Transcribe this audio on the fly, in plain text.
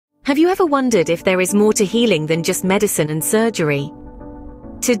Have you ever wondered if there is more to healing than just medicine and surgery?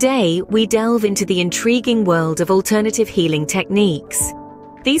 Today, we delve into the intriguing world of alternative healing techniques.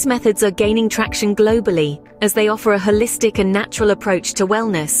 These methods are gaining traction globally as they offer a holistic and natural approach to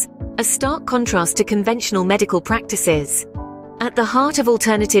wellness, a stark contrast to conventional medical practices. At the heart of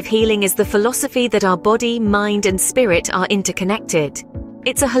alternative healing is the philosophy that our body, mind, and spirit are interconnected.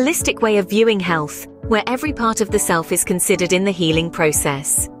 It's a holistic way of viewing health, where every part of the self is considered in the healing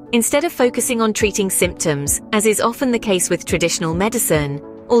process. Instead of focusing on treating symptoms, as is often the case with traditional medicine,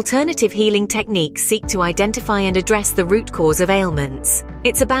 alternative healing techniques seek to identify and address the root cause of ailments.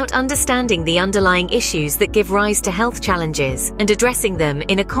 It's about understanding the underlying issues that give rise to health challenges and addressing them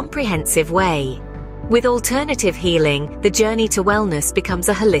in a comprehensive way. With alternative healing, the journey to wellness becomes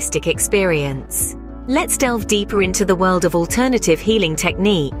a holistic experience. Let's delve deeper into the world of alternative healing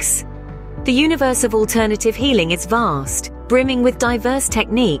techniques. The universe of alternative healing is vast, brimming with diverse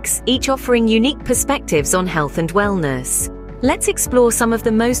techniques, each offering unique perspectives on health and wellness. Let's explore some of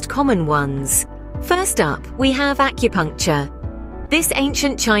the most common ones. First up, we have acupuncture. This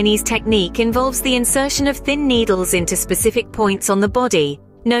ancient Chinese technique involves the insertion of thin needles into specific points on the body,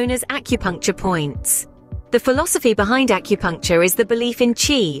 known as acupuncture points. The philosophy behind acupuncture is the belief in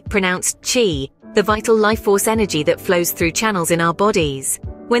qi, pronounced qi, the vital life force energy that flows through channels in our bodies.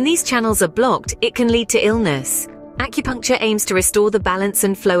 When these channels are blocked, it can lead to illness. Acupuncture aims to restore the balance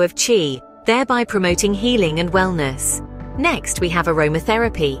and flow of qi, thereby promoting healing and wellness. Next, we have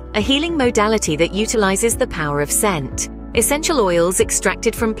aromatherapy, a healing modality that utilizes the power of scent. Essential oils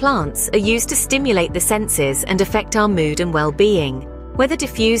extracted from plants are used to stimulate the senses and affect our mood and well-being. Whether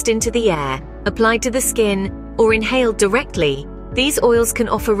diffused into the air, applied to the skin, or inhaled directly, these oils can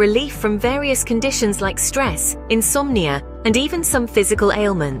offer relief from various conditions like stress, insomnia, and even some physical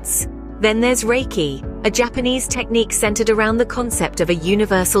ailments. Then there's Reiki, a Japanese technique centered around the concept of a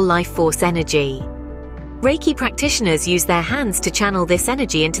universal life force energy. Reiki practitioners use their hands to channel this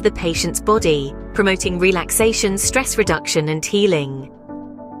energy into the patient's body, promoting relaxation, stress reduction, and healing.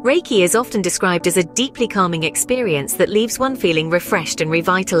 Reiki is often described as a deeply calming experience that leaves one feeling refreshed and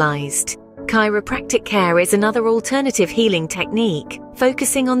revitalized. Chiropractic care is another alternative healing technique,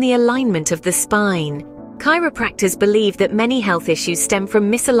 focusing on the alignment of the spine. Chiropractors believe that many health issues stem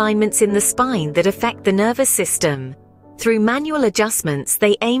from misalignments in the spine that affect the nervous system. Through manual adjustments,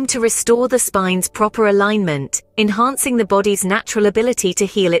 they aim to restore the spine's proper alignment, enhancing the body's natural ability to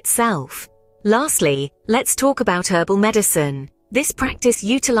heal itself. Lastly, let's talk about herbal medicine. This practice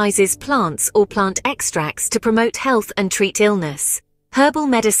utilizes plants or plant extracts to promote health and treat illness. Herbal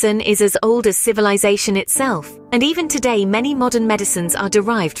medicine is as old as civilization itself, and even today many modern medicines are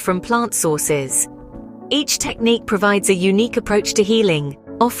derived from plant sources. Each technique provides a unique approach to healing,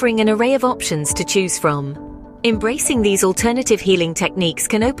 offering an array of options to choose from. Embracing these alternative healing techniques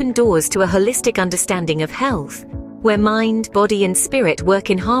can open doors to a holistic understanding of health, where mind, body, and spirit work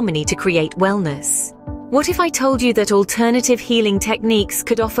in harmony to create wellness. What if I told you that alternative healing techniques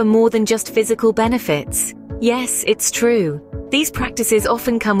could offer more than just physical benefits? Yes, it's true. These practices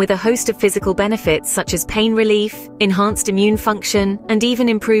often come with a host of physical benefits such as pain relief, enhanced immune function, and even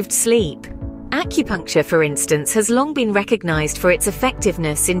improved sleep. Acupuncture, for instance, has long been recognized for its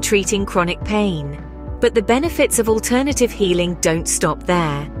effectiveness in treating chronic pain. But the benefits of alternative healing don't stop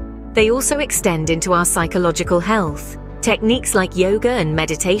there. They also extend into our psychological health. Techniques like yoga and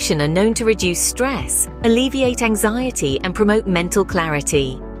meditation are known to reduce stress, alleviate anxiety, and promote mental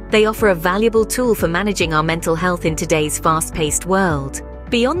clarity. They offer a valuable tool for managing our mental health in today's fast-paced world.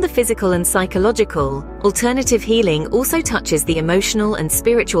 Beyond the physical and psychological, alternative healing also touches the emotional and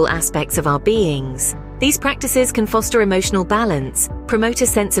spiritual aspects of our beings. These practices can foster emotional balance, promote a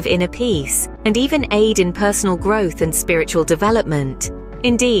sense of inner peace, and even aid in personal growth and spiritual development.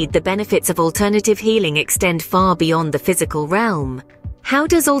 Indeed, the benefits of alternative healing extend far beyond the physical realm. How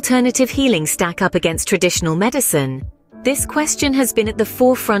does alternative healing stack up against traditional medicine? This question has been at the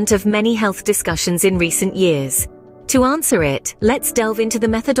forefront of many health discussions in recent years. To answer it, let's delve into the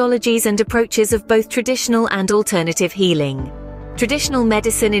methodologies and approaches of both traditional and alternative healing. Traditional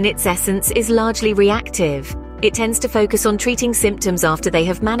medicine in its essence is largely reactive. It tends to focus on treating symptoms after they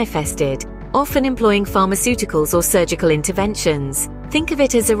have manifested, often employing pharmaceuticals or surgical interventions. Think of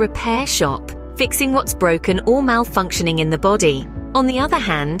it as a repair shop, fixing what's broken or malfunctioning in the body. On the other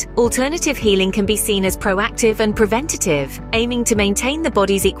hand, alternative healing can be seen as proactive and preventative, aiming to maintain the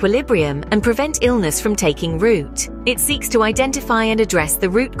body's equilibrium and prevent illness from taking root. It seeks to identify and address the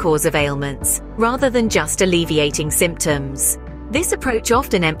root cause of ailments, rather than just alleviating symptoms. This approach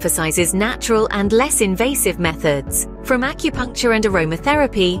often emphasizes natural and less invasive methods, from acupuncture and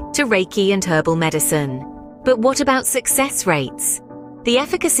aromatherapy to Reiki and herbal medicine. But what about success rates? The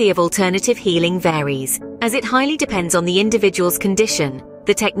efficacy of alternative healing varies, as it highly depends on the individual's condition,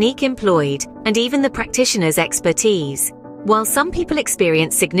 the technique employed, and even the practitioner's expertise. While some people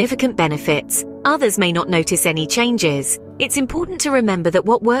experience significant benefits, others may not notice any changes. It's important to remember that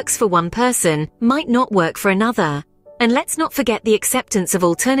what works for one person might not work for another. And let's not forget the acceptance of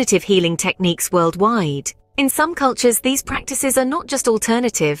alternative healing techniques worldwide. In some cultures, these practices are not just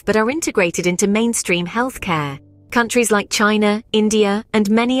alternative but are integrated into mainstream healthcare. Countries like China, India,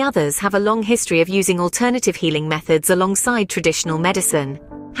 and many others have a long history of using alternative healing methods alongside traditional medicine.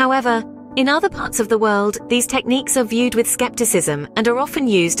 However, in other parts of the world, these techniques are viewed with skepticism and are often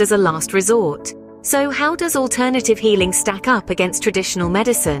used as a last resort. So how does alternative healing stack up against traditional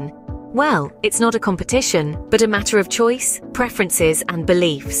medicine? Well, it's not a competition, but a matter of choice, preferences, and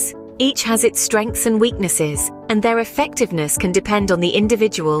beliefs. Each has its strengths and weaknesses, and their effectiveness can depend on the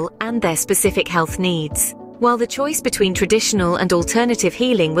individual and their specific health needs. While the choice between traditional and alternative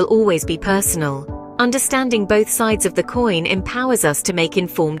healing will always be personal, understanding both sides of the coin empowers us to make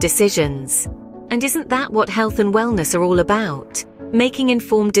informed decisions. And isn't that what health and wellness are all about? Making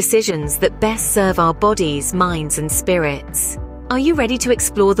informed decisions that best serve our bodies, minds, and spirits. Are you ready to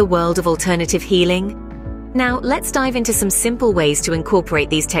explore the world of alternative healing? Now, let's dive into some simple ways to incorporate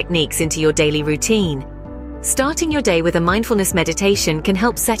these techniques into your daily routine. Starting your day with a mindfulness meditation can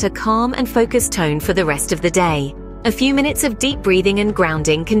help set a calm and focused tone for the rest of the day. A few minutes of deep breathing and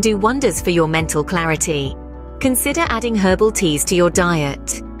grounding can do wonders for your mental clarity. Consider adding herbal teas to your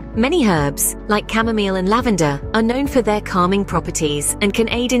diet. Many herbs, like chamomile and lavender, are known for their calming properties and can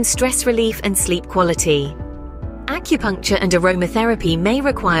aid in stress relief and sleep quality. Acupuncture and aromatherapy may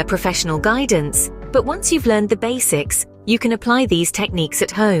require professional guidance, but once you've learned the basics, you can apply these techniques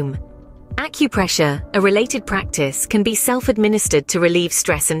at home. Acupressure, a related practice, can be self-administered to relieve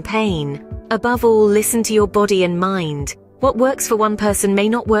stress and pain. Above all, listen to your body and mind. What works for one person may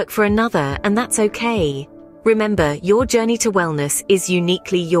not work for another, and that's okay. Remember, your journey to wellness is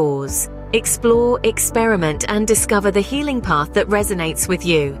uniquely yours. Explore, experiment, and discover the healing path that resonates with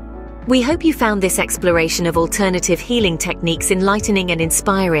you. We hope you found this exploration of alternative healing techniques enlightening and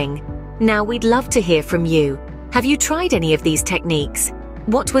inspiring. Now, we'd love to hear from you. Have you tried any of these techniques?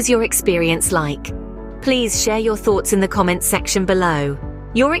 What was your experience like? Please share your thoughts in the comments section below.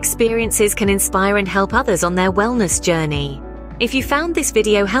 Your experiences can inspire and help others on their wellness journey. If you found this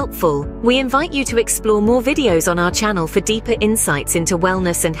video helpful, we invite you to explore more videos on our channel for deeper insights into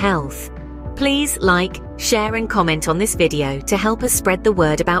wellness and health. Please like, share, and comment on this video to help us spread the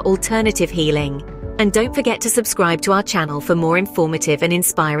word about alternative healing. And don't forget to subscribe to our channel for more informative and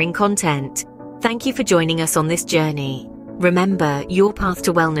inspiring content. Thank you for joining us on this journey. Remember, your path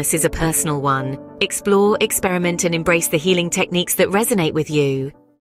to wellness is a personal one. Explore, experiment, and embrace the healing techniques that resonate with you.